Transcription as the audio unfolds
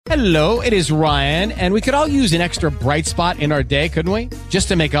Hello, it is Ryan, and we could all use an extra bright spot in our day, couldn't we? Just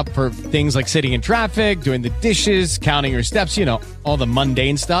to make up for things like sitting in traffic, doing the dishes, counting your steps, you know, all the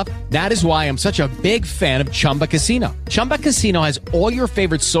mundane stuff. That is why I'm such a big fan of Chumba Casino. Chumba Casino has all your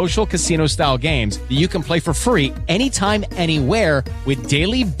favorite social casino-style games that you can play for free anytime, anywhere with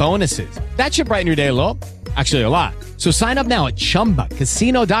daily bonuses. That should brighten your day a little. Actually, a lot. So sign up now at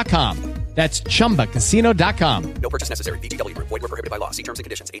ChumbaCasino.com. That's ChumbaCasino.com. No purchase necessary. VGW Group. Void where prohibited by law. See terms and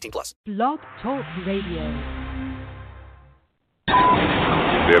conditions. 18+. Blog Talk Radio.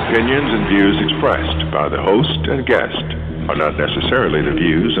 The opinions and views expressed by the host and guest are not necessarily the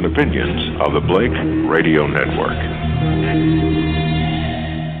views and opinions of the Blake Radio Network.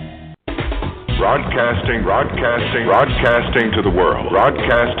 Broadcasting to the world.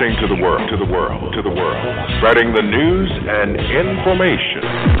 Broadcasting to the world. Spreading the news and information.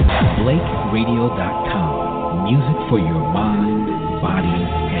 BlakeRadio.com. Music for your mind, body,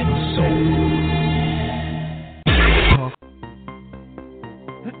 and soul.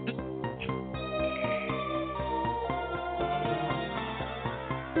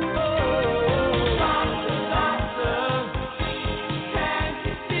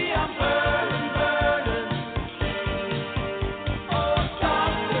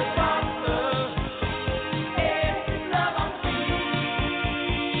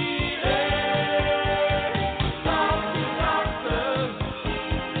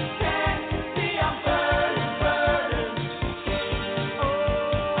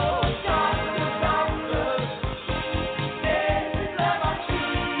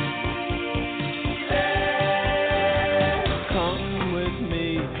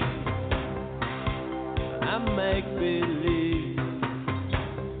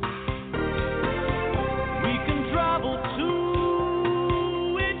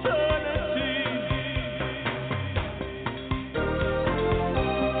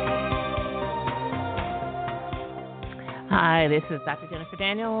 Hi, this is Dr. Jennifer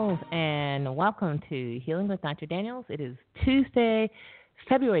Daniels, and welcome to Healing with Dr. Daniels. It is Tuesday,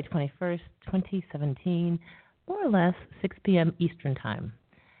 February 21st, 2017, more or less 6 p.m. Eastern Time.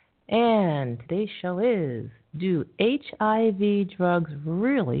 And today's show is, do HIV drugs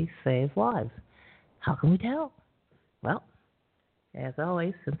really save lives? How can we tell? Well, as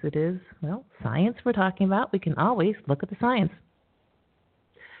always, since it is, science we're talking about, we can always look at the science.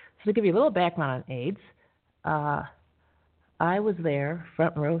 So to give you a little background on AIDS, I was there,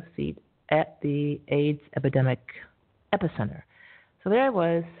 front row seat, at the AIDS epidemic epicenter. So there I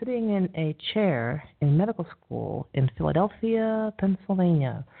was, sitting in a chair in medical school in Philadelphia,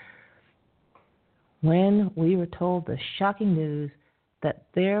 Pennsylvania, when we were told the shocking news that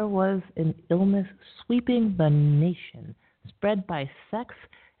there was an illness sweeping the nation, spread by sex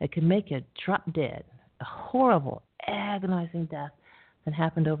that could make you drop dead. A horrible, agonizing death that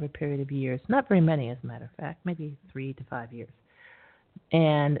happened over a period of years. Not very many, as a matter of fact, maybe 3 to 5 years.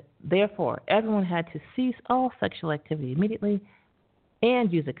 And therefore, everyone had to cease all sexual activity immediately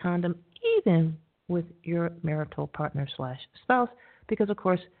and use a condom, even with your marital partner / spouse, because, of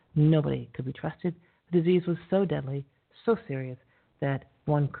course, nobody could be trusted. The disease was so deadly, so serious, that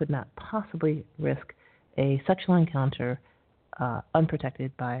one could not possibly risk a sexual encounter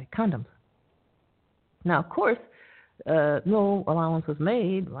unprotected by condoms. Now, of course, no allowance was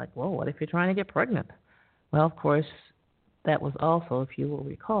made, like, well, what if you're trying to get pregnant? Well, of course, that was also, if you will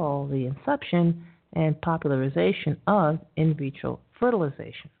recall, the inception and popularization of in vitro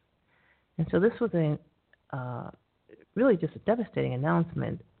fertilization. And so this was really just a devastating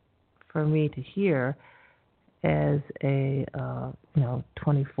announcement for me to hear as a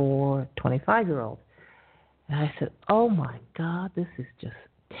 24, 25-year-old. And I said, oh, my God, this is just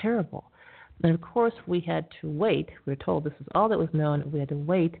terrible. And, of course, we had to wait. We were told this is all that was known. We had to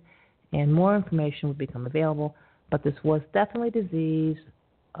wait, and more information would become available. But this was definitely a disease,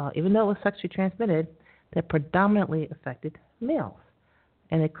 even though it was sexually transmitted, that predominantly affected males.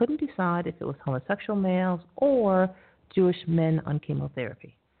 And they couldn't decide if it was homosexual males or Jewish men on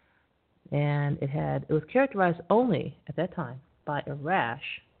chemotherapy. And it was characterized only, at that time, by a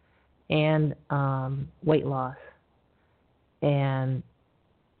rash and weight loss and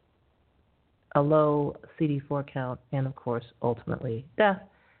a low CD4 count, and, of course, ultimately death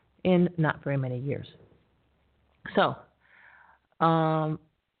in not very many years. So,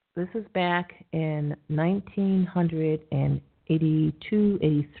 this is back in 1982,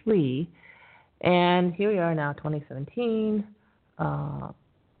 83, and here we are now, 2017,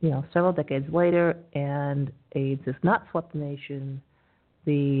 several decades later, and AIDS has not swept the nation.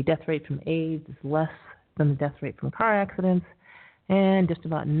 The death rate from AIDS is less than the death rate from car accidents, and just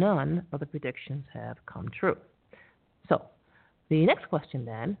about none of the predictions have come true. So, The next question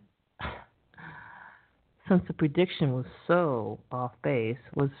then, since the prediction was so off base,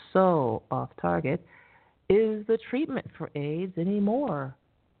 was so off target, is the treatment for AIDS any more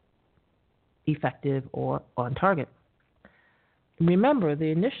effective or on target? Remember, the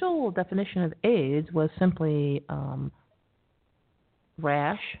initial definition of AIDS was simply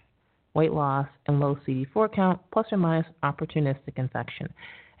rash, weight loss, and low CD4 count, plus or minus opportunistic infection.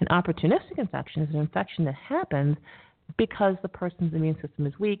 An opportunistic infection is an infection that happens because the person's immune system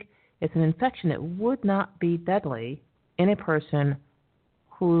is weak. It's an infection that would not be deadly in a person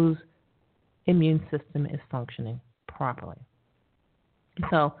whose immune system is functioning properly.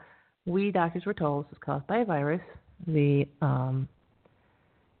 So we doctors were told this is caused by a virus, the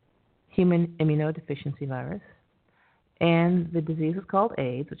human immunodeficiency virus, and the disease is called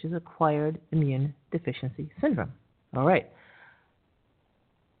AIDS, which is acquired immune deficiency syndrome. All right.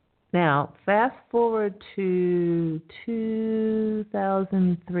 Now, fast forward to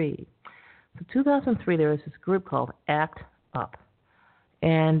 2003. So 2003, there was this group called ACT UP.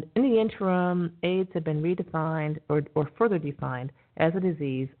 And in the interim, AIDS had been redefined or further defined as a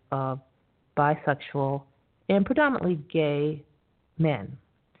disease of bisexual and predominantly gay men.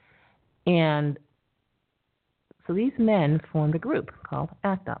 And so these men formed a group called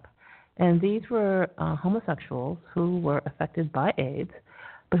ACT UP. And these were homosexuals who were affected by AIDS,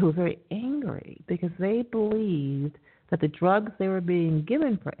 but who were very angry because they believed that the drugs they were being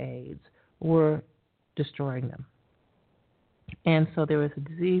given for AIDS were destroying them. And so there was a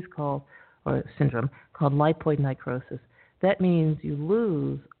disease called, or a syndrome called lipoid necrosis. That means you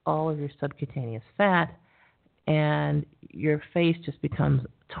lose all of your subcutaneous fat and your face just becomes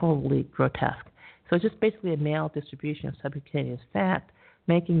totally grotesque. So it's just basically a maldistribution of subcutaneous fat,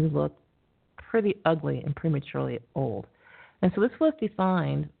 making you look pretty ugly and prematurely old. And so this was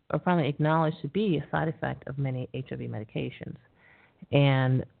defined or finally acknowledged to be a side effect of many HIV medications.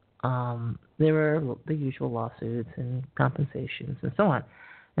 And there were the usual lawsuits and compensations and so on.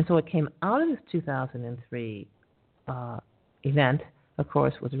 And so what came out of this 2003 event, of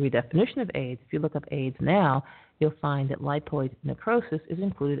course, was a redefinition of AIDS. If you look up AIDS now, you'll find that lipoid necrosis is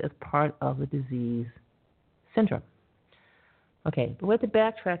included as part of the disease syndrome. Okay, but we have to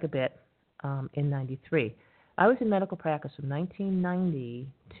backtrack a bit in 93. I was in medical practice from 1990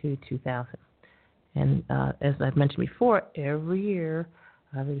 to 2000. And as I've mentioned before, every year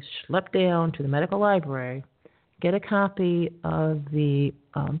I would schlep down to the medical library, get a copy of the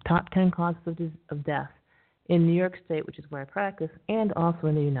top 10 causes of death in New York State, which is where I practice, and also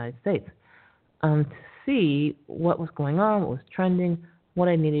in the United States, to see what was going on, what was trending, what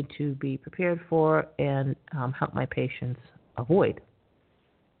I needed to be prepared for, and help my patients avoid.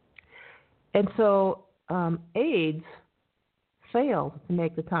 And so AIDS failed to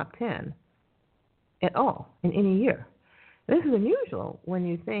make the top 10 at all in any year. This is unusual when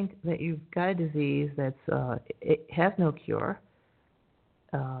you think that you've got a disease that's it has no cure.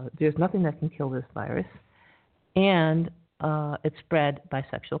 There's nothing that can kill this virus, and it's spread by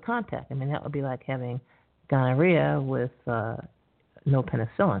sexual contact. I mean, that would be like having gonorrhea with no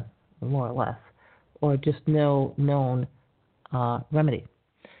penicillin, more or less, or just no known remedy.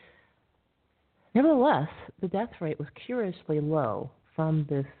 Nevertheless, the death rate was curiously low from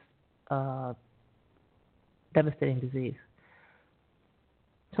this devastating disease.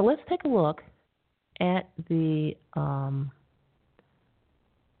 So let's take a look at the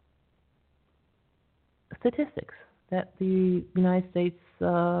statistics that the United States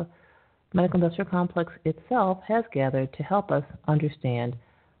medical industrial complex itself has gathered to help us understand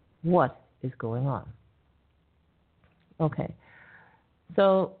what is going on. Okay,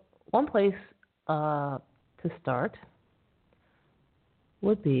 so one place to start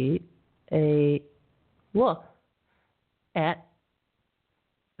would be a look at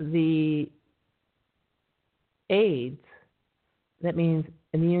the AIDS, that means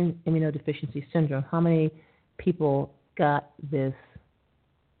immunodeficiency syndrome. How many people got this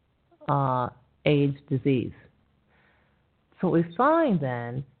AIDS disease? So what we find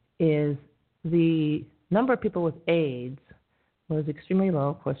then is the number of people with AIDS was extremely low,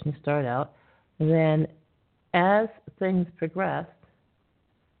 of course, when you start out. And then as things progressed,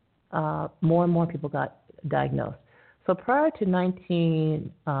 more and more people got diagnosed. So prior to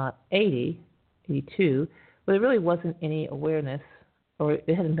 1982, well, there really wasn't any awareness, or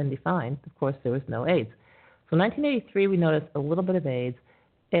it hadn't been defined. Of course, there was no AIDS. So in 1983, we noticed a little bit of AIDS,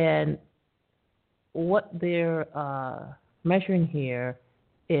 and what they're measuring here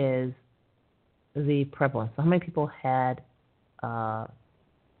is the prevalence. So how many people had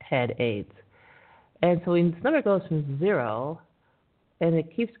AIDS? And so this number goes from 0, and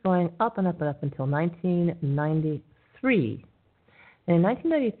it keeps going up and up and up until 1993. And in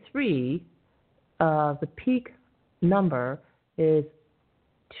 1993, the peak number is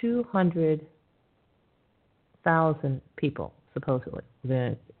 200,000 people, supposedly.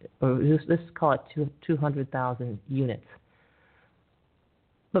 Or let's call it 200,000 units.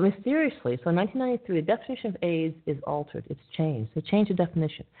 But mysteriously, so in 1993, the definition of AIDS is altered. It's changed. They changed the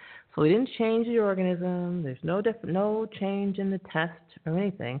definition. So we didn't change the organism. There's no change in the test or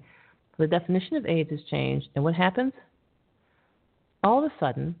anything. The definition of AIDS is changed. And what happens? All of a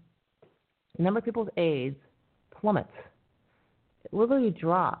sudden, the number of people with AIDS plummets. It literally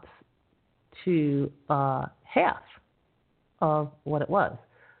drops to half of what it was.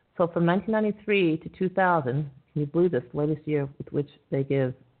 So from 1993 to 2000, can you believe this, the latest year with which they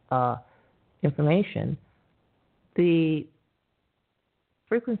give information, the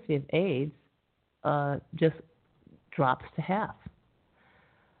frequency of AIDS just drops to half.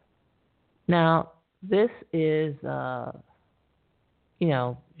 Now, this is,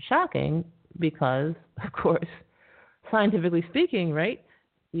 shocking because, of course, scientifically speaking, right,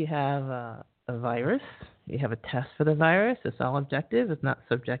 you have a virus, you have a test for the virus, it's all objective, it's not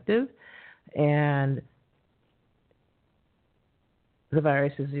subjective, and the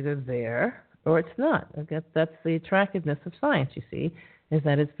virus is either there or it's not. I guess that's the attractiveness of science, you see, is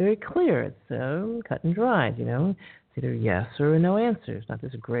that it's very clear. It's so cut and dried, It's either yes or no answer. It's not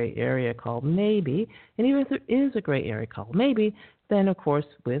this gray area called maybe. And even if there is a gray area called maybe, then, of course,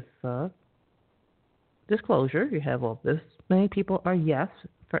 with disclosure, you have, well, this many people are yes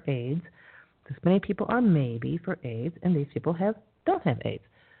for AIDS, this many people are maybe for AIDS, and these people don't have AIDS.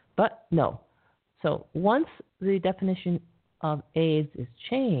 But no. So once the definition of AIDS is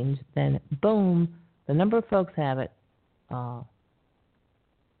changed, then boom, the number of folks have it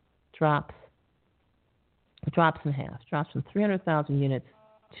drops in half, drops from 300,000 units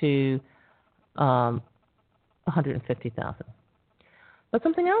to 150,000. But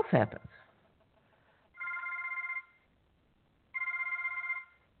something else happens.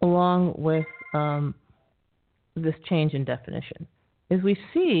 Along with this change in definition, is we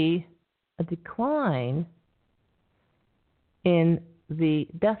see a decline in the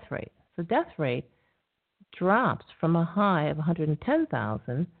death rate. So death rate drops from a high of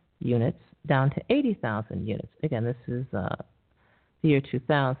 110,000 units down to 80,000 units. Again, this is the year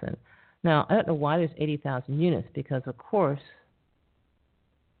 2000. Now, I don't know why there's 80,000 units, because, of course,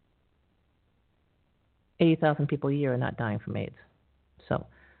 80,000 people a year are not dying from AIDS. So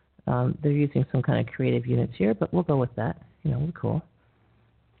they're using some kind of creative units here, but we'll go with that. We're cool.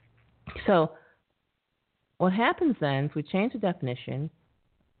 So what happens then, if we change the definition,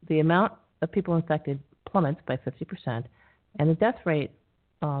 the amount of people infected plummets by 50%, and the death rate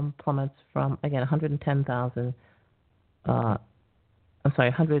plummets from, again, 170,000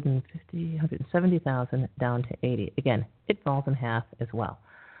 down to 80. Again, it falls in half as well.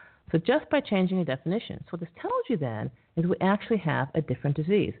 So just by changing the definition. So what this tells you then is we actually have a different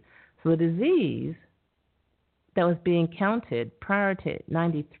disease. So the disease that was being counted prior to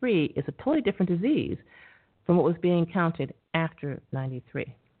 93 is a totally different disease from what was being counted after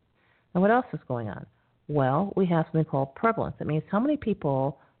 93. And what else is going on? Well, we have something called prevalence. That means how many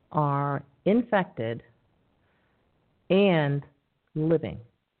people are infected and living.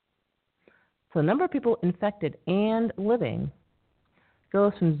 So the number of people infected and living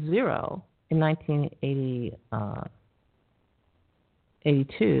goes from 0 in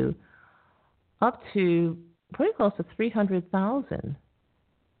 1982 up to pretty close to 300,000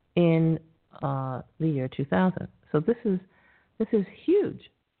 in the year 2000. So this is huge.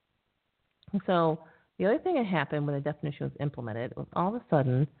 And so the other thing that happened when the definition was implemented was all of a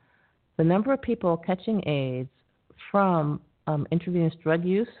sudden the number of people catching AIDS from intravenous drug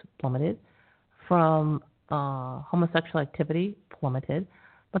use plummeted, from homosexual activity plummeted,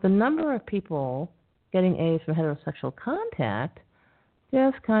 but the number of people getting AIDS from heterosexual contact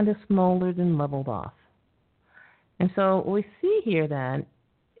just kind of smoldered and leveled off. And so what we see here then,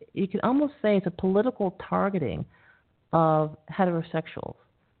 you can almost say it's a political targeting of heterosexuals.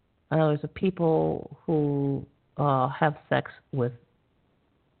 In other words, of people who have sex with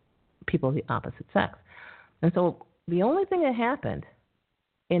people of the opposite sex. And so the only thing that happened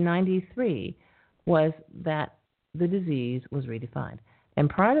in 93 was that the disease was redefined. And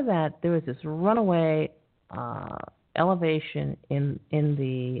prior to that, there was this runaway elevation in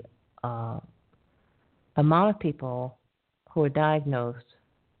the amount of people who were diagnosed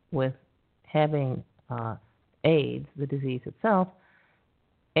with having AIDS, the disease itself,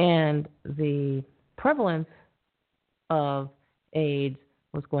 and the prevalence of AIDS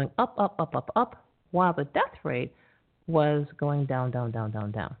was going up, while the death rate was going down.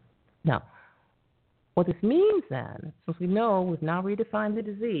 Now, what this means then, since we know we've now redefined the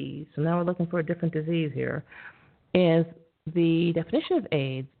disease, so now we're looking for a different disease here, is the definition of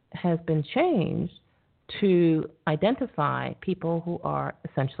AIDS has been changed to identify people who are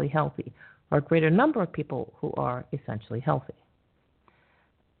essentially healthy, or a greater number of people who are essentially healthy.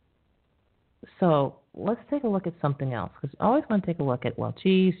 So let's take a look at something else, because you always want to take a look at, well,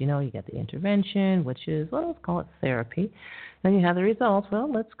 geez, you get the intervention, which is, well, let's call it therapy. Then you have the results,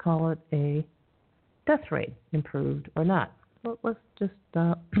 well, let's call it a death rate, improved or not. Well, let's just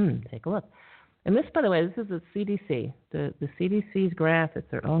take a look. And this, by the way, this is the CDC. The CDC's graph, it's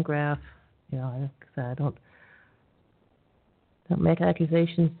their own graph. I don't make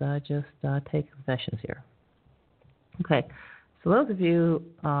accusations, just take confessions here. Okay, so those of you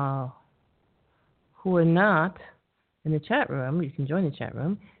who are not in the chat room, you can join the chat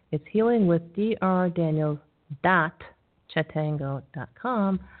room. It's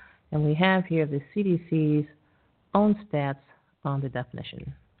healingwithdrdaniels.chatango.com, and we have here the CDC's own stats on the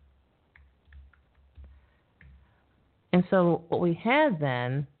definition. And so what we had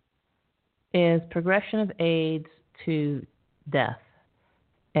then is progression of AIDS to death.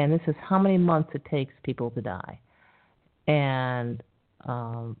 And this is how many months it takes people to die. And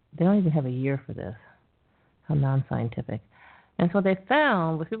they don't even have a year for this. How non-scientific. And so they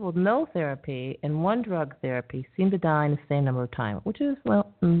found with people with no therapy and one drug therapy seem to die in the same number of time, which is,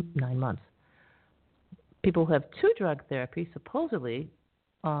 9 months. People who have 2 drug therapy, supposedly,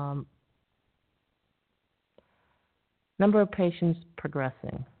 number of patients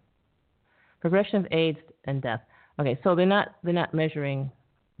progressing. Progression of AIDS and death. Okay, so they're not measuring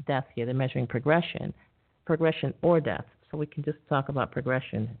death here. They're measuring progression or death. So we can just talk about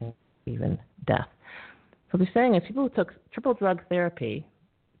progression and even death. So they're saying is people who took triple drug therapy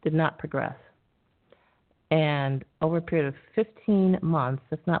did not progress. And over a period of 15 months,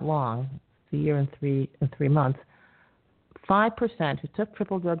 that's not long, it's a year and three months, 5% who took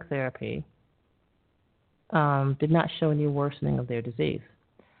triple drug therapy did not show any worsening of their disease.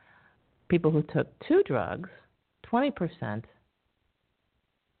 People who took 2 drugs, 20%,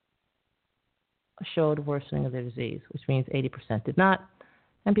 showed worsening of their disease, which means 80% did not.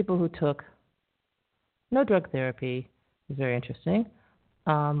 And people who took no drug therapy is very interesting.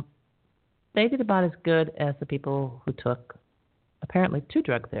 They did about as good as the people who took apparently 2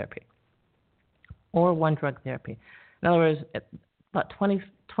 drug therapy or 1 drug therapy. In other words, about 20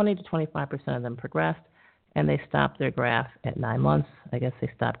 to 25% of them progressed, and they stopped their graph at 9 months. I guess they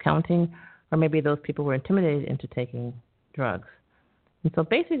stopped counting, or maybe those people were intimidated into taking drugs. And so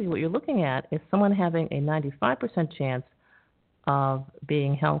basically what you're looking at is someone having a 95% chance of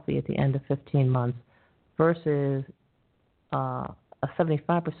being healthy at the end of 15 months versus a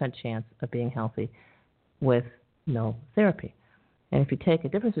 75% chance of being healthy with no therapy. And if you take a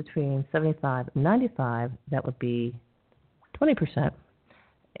difference between 75 and 95, that would be 20%.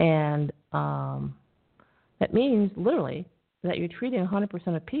 And that means literally that you're treating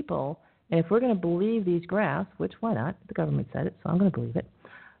 100% of people. And if we're going to believe these graphs, which why not? The government said it, so I'm going to believe it.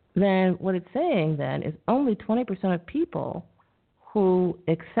 Then what it's saying then is only 20% of people who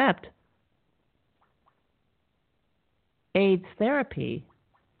accept AIDS therapy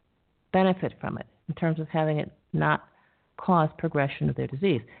benefit from it in terms of having it not cause progression of their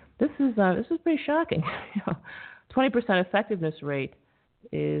disease. This is pretty shocking. 20% effectiveness rate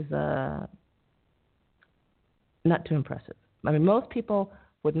is not too impressive. I mean, most people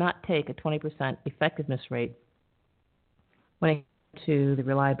would not take a 20% effectiveness rate when it comes to the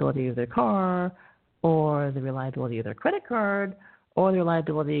reliability of their car or the reliability of their credit card or the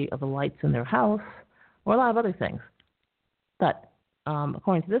reliability of the lights in their house or a lot of other things. But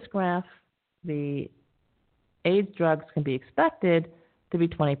according to this graph, the AIDS drugs can be expected to be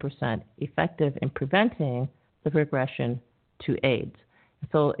 20% effective in preventing the progression to AIDS.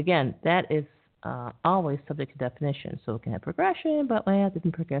 So again, that is always subject to definition. So it can have progression, but it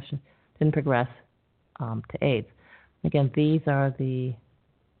didn't progress to AIDS. Again, these are the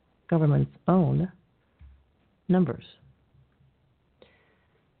government's own numbers.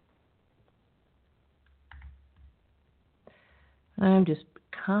 I'm just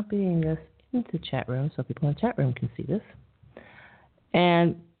copying this into the chat room so people in the chat room can see this.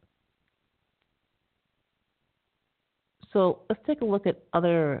 And so let's take a look at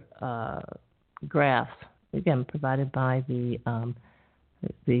other graphs, again, provided by the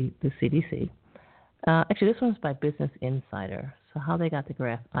CDC. Actually, this one's by Business Insider. So how they got the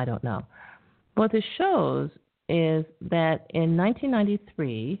graph, I don't know. What this shows is that in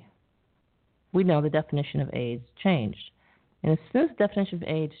 1993, we know the definition of AIDS changed. And as soon as the definition of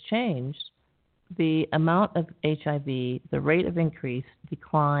AIDS changed, the amount of HIV, the rate of increase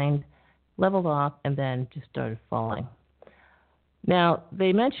declined leveled off, and then just started falling. Now,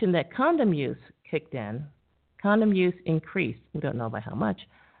 they mentioned that condom use kicked in. Condom use increased. We don't know by how much,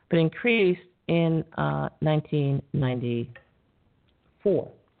 but increased in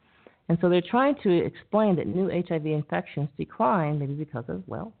 1994. And so they're trying to explain that new HIV infections decline maybe because of,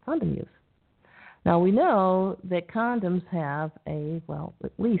 condom use. Now, we know that condoms have at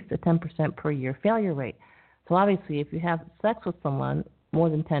least a 10% per year failure rate. So obviously, if you have sex with someone more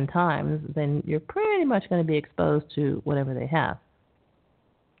than 10 times, then you're pretty much going to be exposed to whatever they have.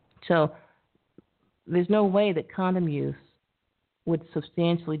 So there's no way that condom use would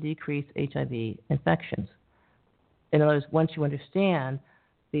substantially decrease HIV infections. In other words, once you understand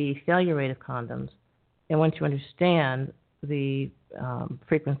the failure rate of condoms, and once you understand the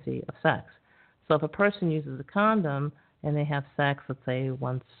frequency of sex. So if a person uses a condom and they have sex, let's say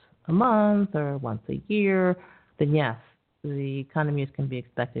once a month or once a year, then yes, the condom use can be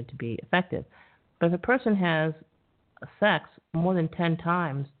expected to be effective. But if a person has sex more than 10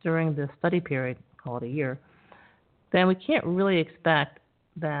 times during the study period, call it a year, then we can't really expect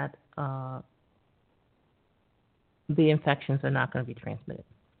that the infections are not going to be transmitted.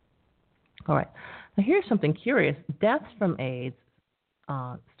 All right. Now here's something curious. Deaths from AIDS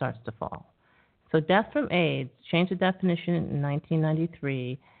starts to fall. So death from AIDS changed the definition in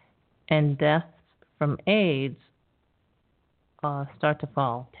 1993, and deaths from AIDS start to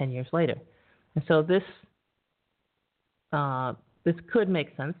fall 10 years later. And so this could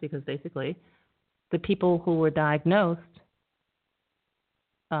make sense because basically the people who were diagnosed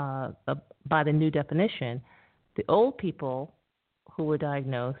by the new definition, the old people who were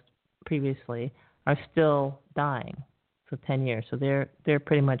diagnosed previously are still dying for 10 years. So they're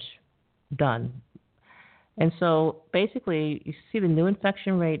pretty much done. And so basically you see the new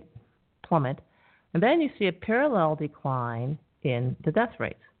infection rate plummet, and then you see a parallel decline in the death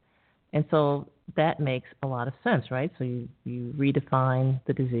rates. And so that makes a lot of sense, right? So you redefine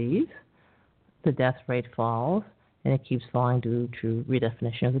the disease, the death rate falls, and it keeps falling due to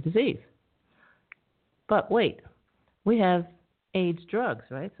redefinition of the disease. But wait, we have AIDS drugs,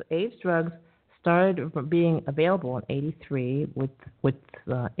 right? So AIDS drugs started being available in 1983 with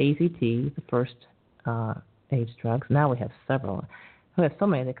AZT, the first AIDS drugs. Now we have several. We have so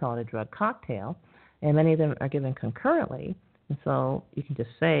many they call it a drug cocktail, and many of them are given concurrently. And so you can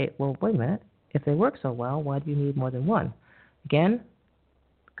just say, well, wait a minute, if they work so well, why do you need more than one? Again,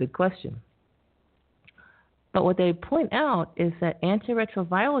 good question. But what they point out is that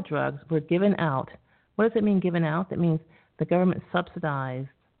antiretroviral drugs were given out. What does it mean, given out? That means the government subsidized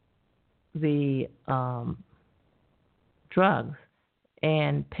the drugs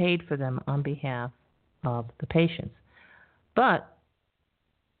and paid for them on behalf of the patients. But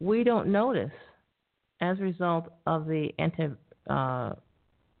we don't notice, as a result of the antiviral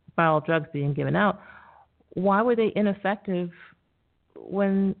drugs being given out, why were they ineffective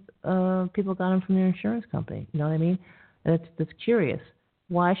when people got them from their insurance company? You know what I mean? That's curious.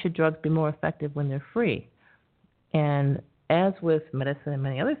 Why should drugs be more effective when they're free? And as with medicine and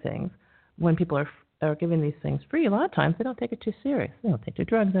many other things, when people are given these things free, a lot of times they don't take it too serious. They don't take their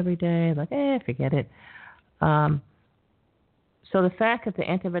drugs every day. Like, forget it. So the fact that the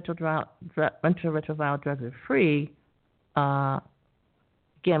antiretroviral drugs are free,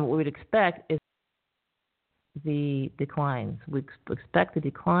 again, what we'd expect is the declines. We expect the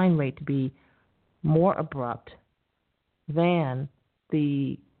decline rate to be more abrupt than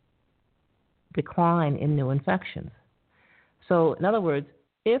the decline in new infections. So, in other words,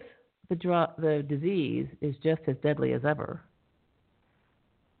 if the disease is just as deadly as ever,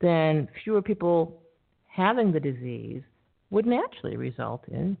 then fewer people having the disease would naturally result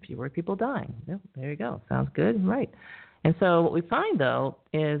in fewer people dying. Yeah, there you go. Sounds good, right? And so what we find, though,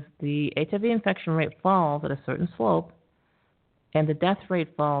 is the HIV infection rate falls at a certain slope, and the death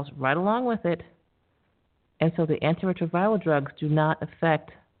rate falls right along with it. And so the antiretroviral drugs do not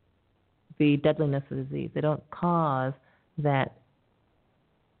affect the deadliness of the disease. They don't cause that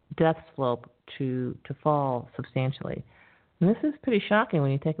death slope to fall substantially. And this is pretty shocking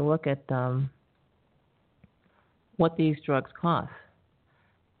when you take a look at what these drugs cost.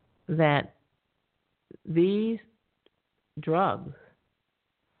 That these drugs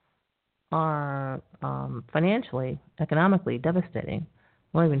are financially, economically devastating.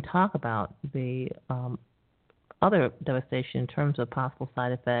 We won't even talk about the other devastation in terms of possible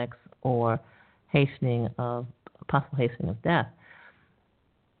side effects or possible hastening of death.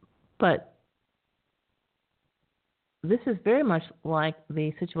 But this is very much like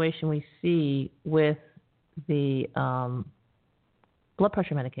the situation we see with the blood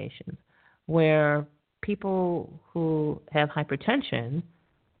pressure medications, where people who have hypertension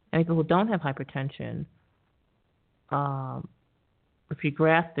and people who don't have hypertension, if you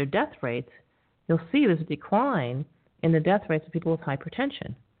graph their death rates, you'll see there's a decline in the death rates of people with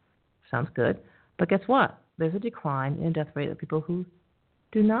hypertension. Sounds good. But guess what? There's a decline in the death rate of people who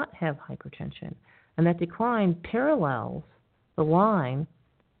do not have hypertension. And that decline parallels the line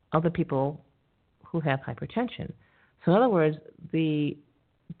of the people who have hypertension. So in other words, the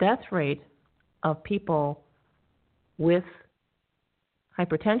death rate of people with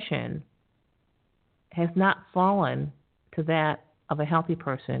hypertension has not fallen to that of a healthy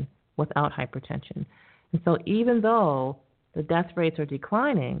person without hypertension. And so even though the death rates are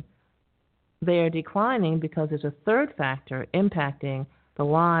declining, they are declining because there's a third factor impacting the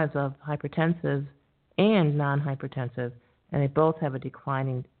lives of hypertensives and non-hypertensive, and they both have a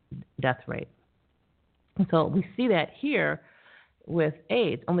declining death rate. And so we see that here with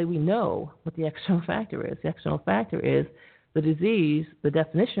AIDS, only we know what the external factor is. The external factor is the disease, the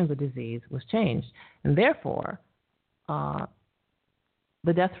definition of the disease was changed. And therefore,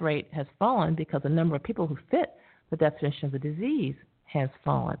 the death rate has fallen because the number of people who fit the definition of the disease has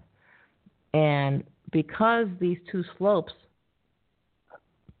fallen. And because these two slopes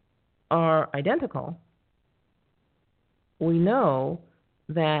are identical, we know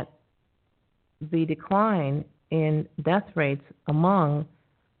that the decline in death rates among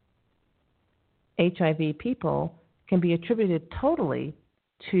HIV people can be attributed totally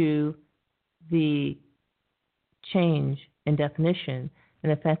to the change in definition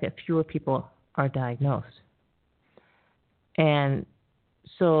and the fact that fewer people are diagnosed. And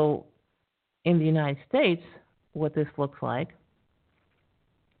so in the United States, what this looks like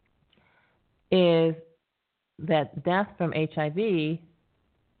is that death from HIV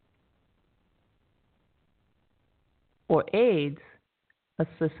or AIDS, let's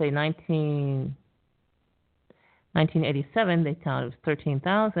just say 1987, they counted it was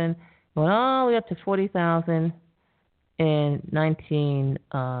 13,000, went all the way up to 40,000 in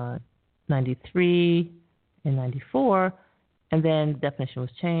 1993 and 94, and then the definition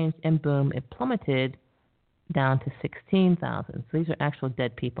was changed, and boom, it plummeted down to 16,000. So these are actual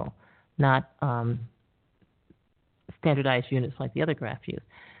dead people, not standardized units like the other graph used.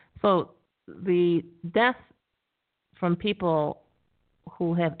 So the death from people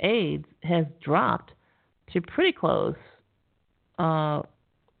who have AIDS has dropped to pretty close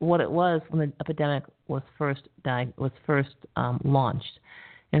what it was when the epidemic was first launched.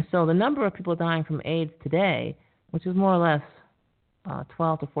 And so the number of people dying from AIDS today, which is more or less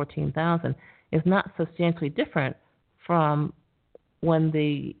 12 to 14,000, is not substantially different from when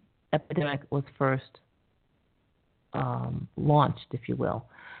the epidemic was first launched, if you will.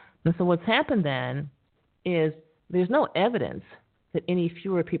 And so what's happened then is there's no evidence that any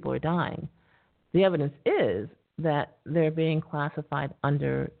fewer people are dying. The evidence is that they're being classified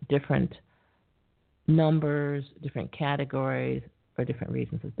under different numbers, different categories, or different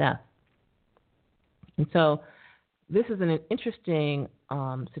reasons of death. And so this is an interesting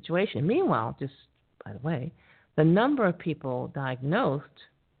situation. Meanwhile, just by the way, the number of people diagnosed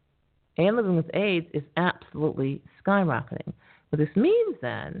and living with AIDS is absolutely skyrocketing. What this means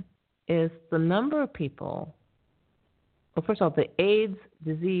then is the number of people, well, first of all, the AIDS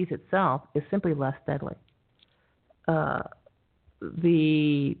disease itself is simply less deadly.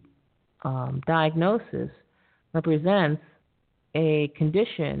 The diagnosis represents a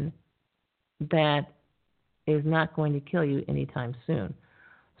condition that is not going to kill you anytime soon.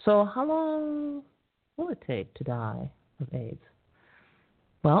 So how long will it take to die of AIDS?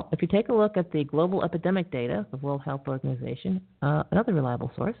 Well, if you take a look at the global epidemic data of the World Health Organization, another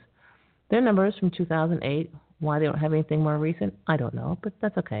reliable source, their numbers from 2008, why they don't have anything more recent, I don't know, but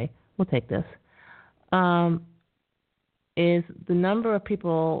that's okay. We'll take this. Is the number of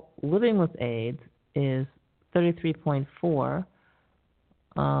people living with AIDS is 33.4.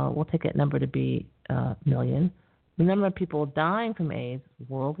 We'll take that number to be million. The number of people dying from AIDS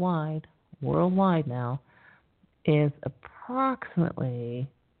worldwide now, is approximately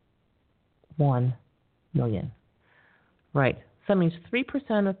 1 million. Right. So that means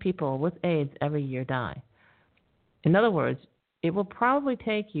 3% of people with AIDS every year die. In other words, it will probably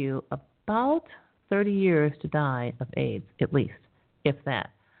take you about 30 years to die of AIDS, at least, if that.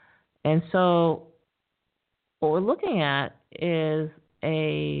 And so what we're looking at is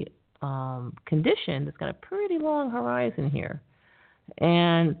a condition that's got a pretty long horizon here.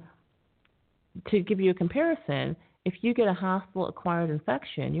 And to give you a comparison, if you get a hospital-acquired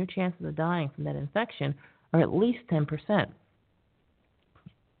infection, your chances of dying from that infection are at least 10%.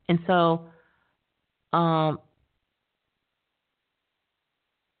 And so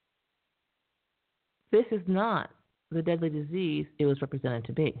this is not the deadly disease it was represented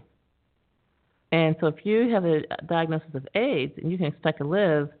to be. And so if you have a diagnosis of AIDS and you can expect to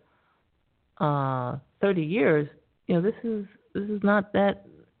live 30 years, this is not that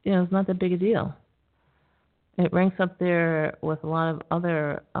it's not that big a deal. It ranks up there with a lot of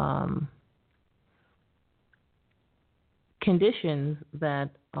other conditions that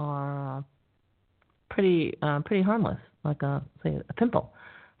are pretty harmless, like say a pimple.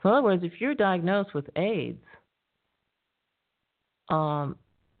 So in other words, if you're diagnosed with AIDS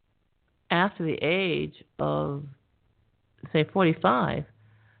after the age of, say, 45,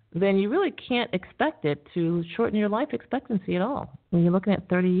 then you really can't expect it to shorten your life expectancy at all. When you're looking at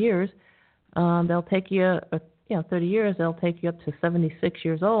 30 years, they'll take you, 30 years, they'll take you up to 76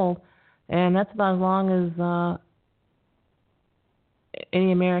 years old, and that's about as long as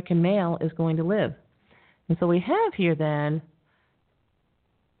any American male is going to live. And so we have here then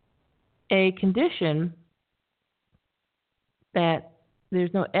a condition that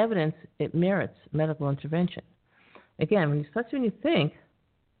there's no evidence it merits medical intervention. Again, especially when you think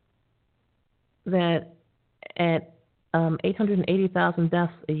that at 880,000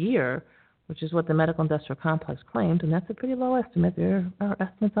 deaths a year, which is what the medical industrial complex claims, and that's a pretty low estimate. There are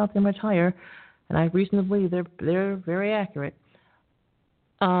estimates out there much higher, and I reasonably they're very accurate.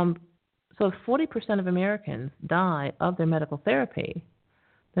 So if 40% of Americans die of their medical therapy,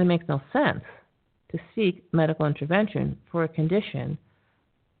 then it makes no sense to seek medical intervention for a condition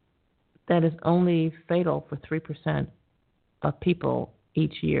that is only fatal for 3% of people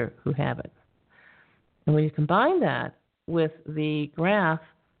each year who have it. And when you combine that with the graph,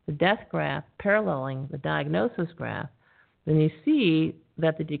 the death graph paralleling the diagnosis graph, then you see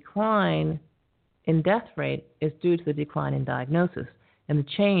that the decline in death rate is due to the decline in diagnosis and the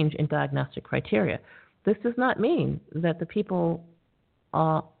change in diagnostic criteria. This does not mean that the people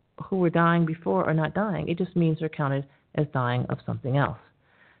who were dying before are not dying. It just means they're counted as dying of something else.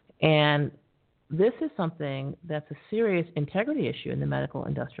 And this is something that's a serious integrity issue in the medical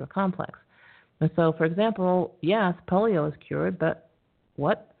industrial complex. And so, for example, yes, polio is cured, but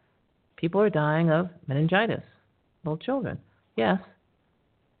what? People are dying of meningitis, little children. Yes,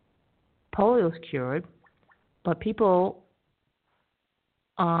 polio is cured, but kids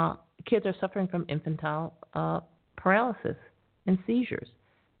are suffering from infantile paralysis and seizures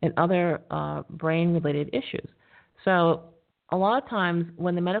and other brain-related issues. So a lot of times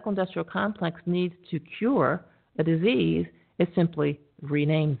when the medical industrial complex needs to cure a disease, it simply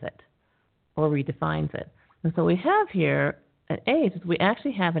renames it or redefines it. And so we have here at AIDS, we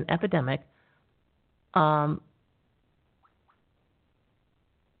actually have an epidemic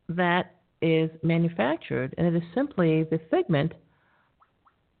that is manufactured, and it is simply the figment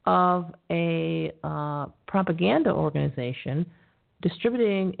of a propaganda organization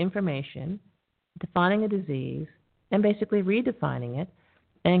distributing information, defining a disease, and basically redefining it,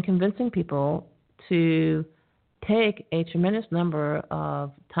 and convincing people to take a tremendous number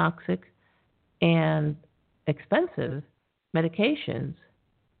of toxic and expensive medications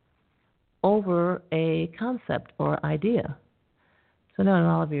over a concept or idea. So now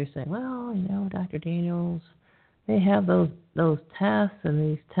all of you are saying, well, Dr. Daniels, they have those tests,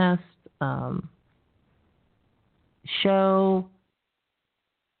 and these tests show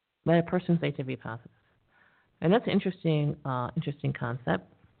that a person's HIV positive. And that's an interesting concept.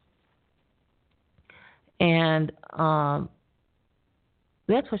 And the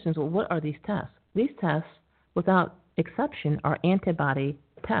next question is, well, what are these tests? These tests, without exception, are antibody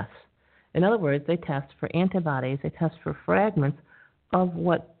tests. In other words, they test for antibodies, they test for fragments of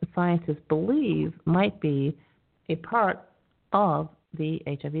what scientists believe might be a part of the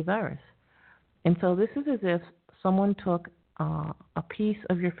HIV virus. And so this is as if someone took a piece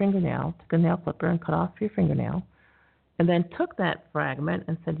of your fingernail, took a nail clipper and cut off your fingernail, and then took that fragment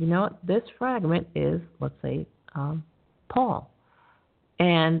and said, this fragment is, let's say, Paul.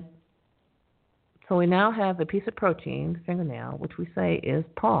 And so we now have a piece of protein, the fingernail, which we say is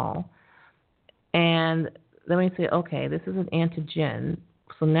Paul. And then we say, okay, this is an antigen.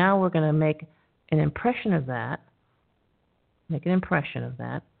 So now we're going to make an impression of that,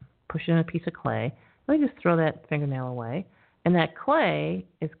 push it in a piece of clay. Let me just throw that fingernail away. And that clay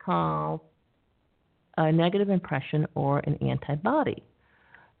is called a negative impression or an antibody.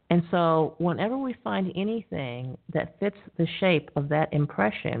 And so whenever we find anything that fits the shape of that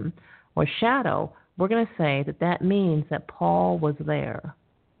impression or shadow, we're going to say that means that Paul was there.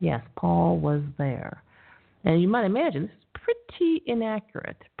 Yes, Paul was there. And you might imagine this is pretty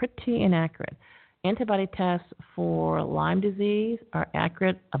inaccurate. Antibody tests for Lyme disease are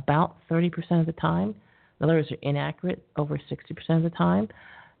accurate about 30% of the time. In other words, they're inaccurate over 60% of the time.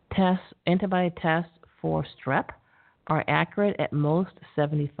 Antibody tests for strep are accurate at most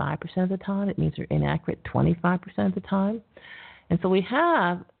 75% of the time. It means they're inaccurate 25% of the time. And so we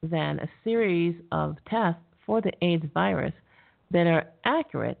have then a series of tests for the AIDS virus that are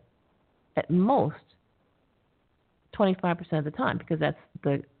accurate at most 25% of the time, because that's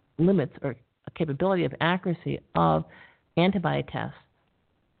the limits or capability of accuracy of antibody tests.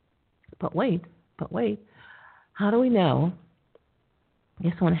 But wait, how do we know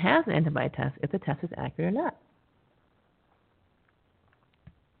if someone has an antibody test if the test is accurate or not?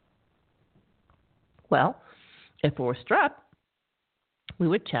 Well, if it were strep, we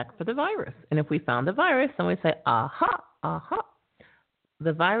would check for the virus. And if we found the virus, then we'd say, aha,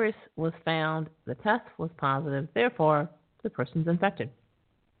 the virus was found, the test was positive, therefore the person's infected.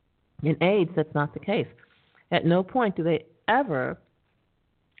 In AIDS, that's not the case. At no point do they ever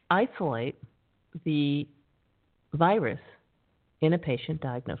isolate the virus in a patient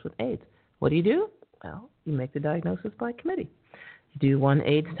diagnosed with AIDS. What do? Well, you make the diagnosis by committee. You do one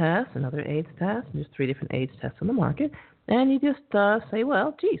AIDS test, another AIDS test, and there's 3 different AIDS tests on the market, and you just say,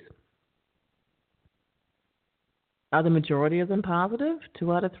 well, geez, are the majority of them positive?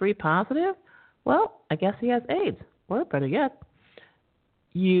 2 out of 3 positive? Well, I guess he has AIDS. Or better yet,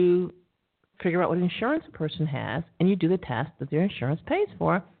 you figure out what insurance a person has, and you do the test that their insurance pays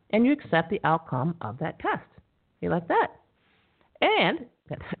for, and you accept the outcome of that test. You like that? And,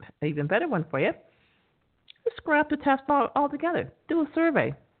 that's an even better one for you, just scrap the test altogether. Do a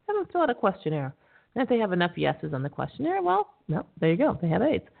survey. Have them fill out a questionnaire. And if they have enough yeses on the questionnaire, well, no, there you go. They have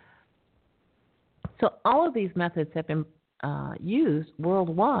AIDS. So all of these methods have been used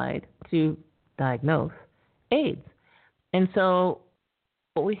worldwide to diagnose AIDS. And so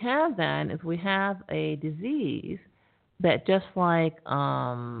what we have then is we have a disease that, just like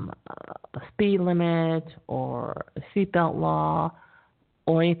a speed limit or a seatbelt law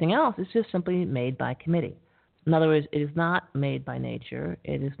or anything else, is just simply made by committee. In other words, it is not made by nature.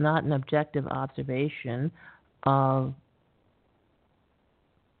 It is not an objective observation of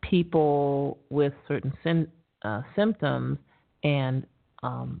people with certain symptoms and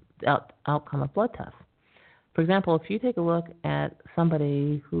the outcome of blood tests. For example, if you take a look at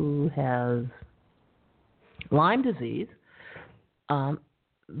somebody who has Lyme disease,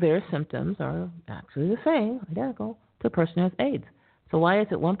 their symptoms are actually the same, identical, to a person who has AIDS. So why is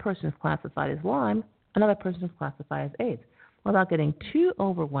it one person is classified as Lyme, another person is classified as AIDS? Without getting too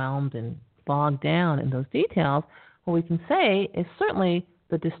overwhelmed and bogged down in those details, what we can say is certainly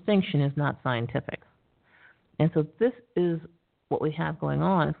the distinction is not scientific. And so this is what we have going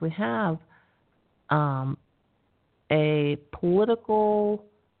on, is we have a political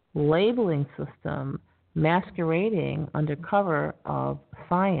labeling system masquerading under cover of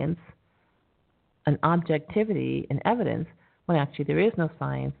science and objectivity and evidence, when actually there is no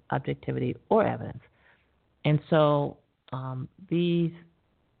science, objectivity, or evidence. And so this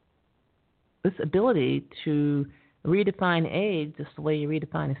ability to redefine AIDS just the way you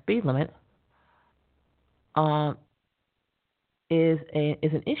redefine a speed limit is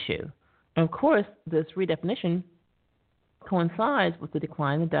an issue. And of course, this redefinition coincides with the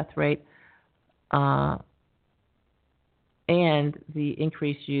decline in the death rate and the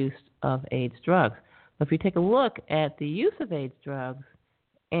increased use of AIDS drugs. But if you take a look at the use of AIDS drugs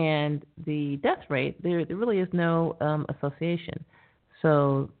and the death rate, there really is no association.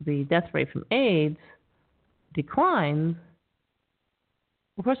 So the death rate from AIDS declines.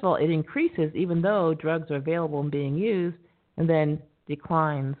 Well, first of all, it increases even though drugs are available and being used, and then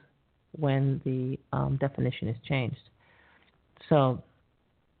declines when the definition is changed. So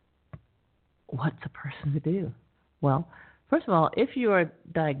what's a person to do? Well, first of all, if you are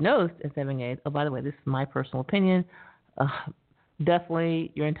diagnosed as having AIDS, oh, by the way, this is my personal opinion,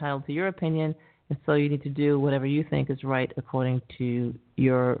 definitely you're entitled to your opinion, and so you need to do whatever you think is right according to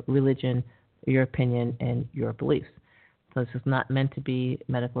your religion, your opinion, and your beliefs. So this is not meant to be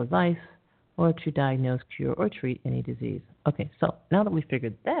medical advice or to diagnose, cure, or treat any disease. Okay, so now that we've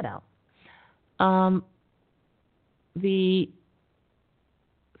figured that out, the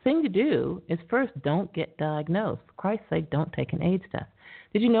thing to do is first don't get diagnosed. For Christ's sake, don't take an AIDS test.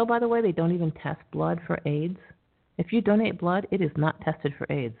 Did you know, by the way, they don't even test blood for AIDS? If you donate blood, it is not tested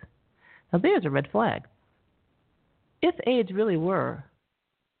for AIDS. Now there's a red flag. If AIDS really were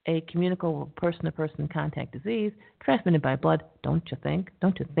a communicable person-to-person contact disease transmitted by blood, don't you think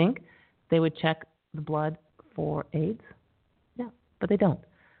they would check the blood for AIDS? Yeah, but they don't.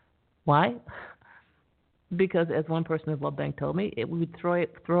 Why? Because, as one person at the blood bank told me, it would throw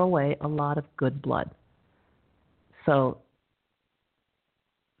away a lot of good blood. So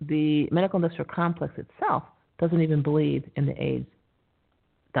the medical industrial complex itself doesn't even believe in the AIDS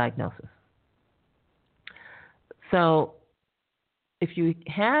diagnosis. So if you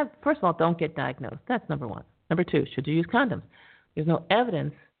have, first of all, don't get diagnosed. That's number one. Number two, should you use condoms? There's no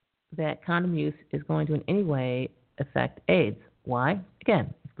evidence that condom use is going to in any way affect AIDS. Why?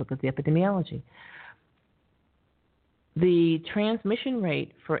 Again, let's look at the epidemiology. The transmission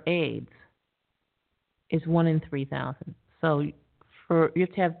rate for AIDS is 1 in 3,000. So you have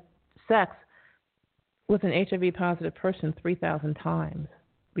to have sex with an HIV-positive person 3,000 times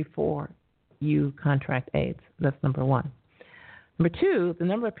before you contract AIDS. That's number one. Number two, the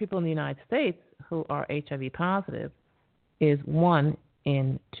number of people in the United States who are HIV positive is 1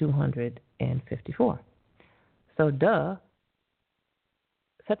 in 254. So,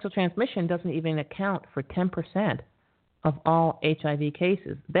 sexual transmission doesn't even account for 10% of all HIV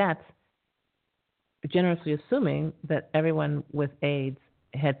cases. That's generously assuming that everyone with AIDS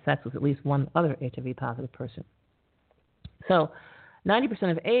had sex with at least one other HIV-positive person. So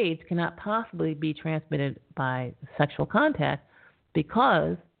 90% of AIDS cannot possibly be transmitted by sexual contact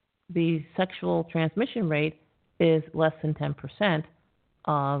because the sexual transmission rate is less than 10%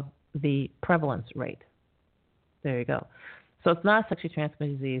 of the prevalence rate. There you go. So it's not a sexually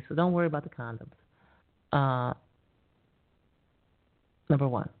transmitted disease, so don't worry about the condoms. Number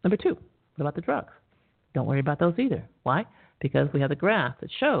one. Number two, what about the drugs? Don't worry about those either. Why? Because we have the graph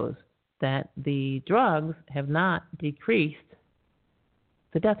that shows that the drugs have not decreased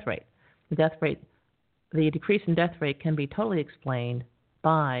the death rate. The decrease in death rate can be totally explained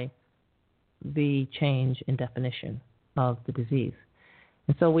by the change in definition of the disease.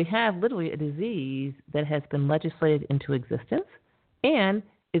 And so we have literally a disease that has been legislated into existence and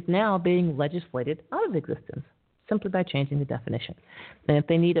is now being legislated out of existence simply by changing the definition. And if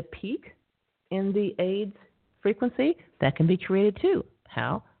they need a peak in the AIDS frequency, that can be created too.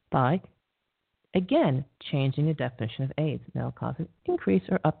 How? By, again, changing the definition of AIDS. That will cause an increase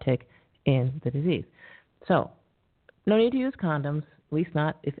or uptick in the disease. So, no need to use condoms, at least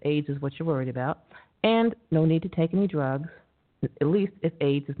not if AIDS is what you're worried about, and no need to take any drugs, at least if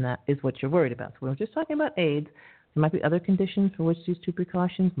AIDS is what you're worried about. So we're just talking about AIDS. There might be other conditions for which these two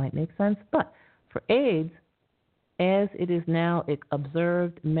precautions might make sense, but for AIDS, as it is now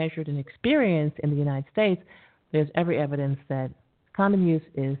observed, measured, and experienced in the United States, there's every evidence that condom use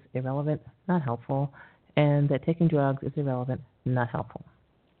is irrelevant, not helpful, and that taking drugs is irrelevant, not helpful.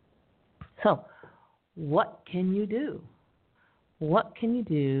 So, what can you do? What can you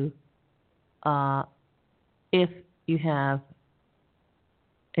do if you have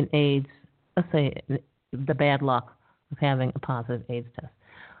an AIDS, let's say the bad luck of having a positive AIDS test?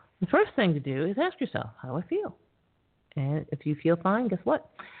 The first thing to do is ask yourself, how do I feel? And if you feel fine, guess what?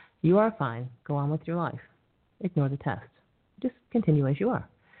 You are fine. Go on with your life. Ignore the test. Just continue as you are.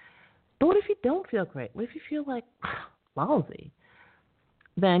 But what if you don't feel great? What if you feel like lousy?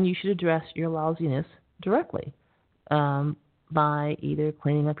 Then you should address your lousiness directly by either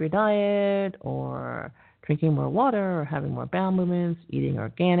cleaning up your diet or drinking more water or having more bowel movements, eating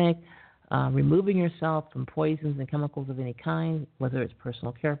organic, removing yourself from poisons and chemicals of any kind, whether it's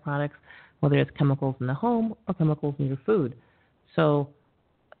personal care products, whether it's chemicals in the home or chemicals in your food. So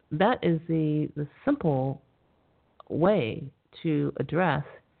that is the simple way to address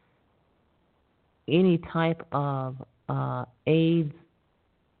any type of AIDS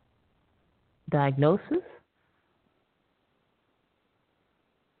diagnosis.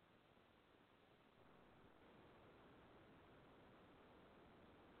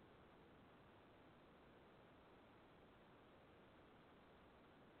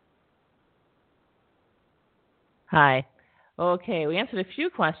 Hi. Okay, we answered a few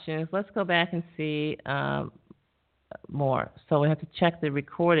questions. Let's go back and see more. So we have to check the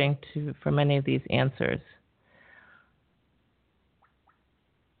recording for many of these answers.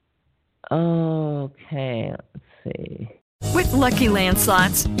 Okay, let's see. With Lucky Land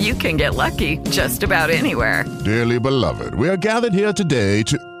Slots, you can get lucky just about anywhere. Dearly beloved, we are gathered here today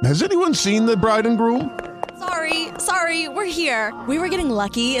to... Has anyone seen the bride and groom? Sorry, we're here. We were getting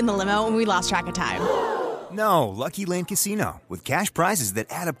lucky in the limo and we lost track of time. No, Lucky Land Casino, with cash prizes that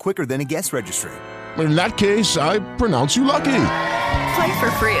add up quicker than a guest registry. In that case, I pronounce you lucky. Play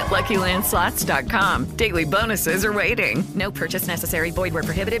for free at LuckyLandSlots.com. Daily bonuses are waiting. No purchase necessary. Void where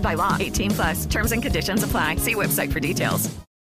prohibited by law. 18+. Terms and conditions apply. See website for details.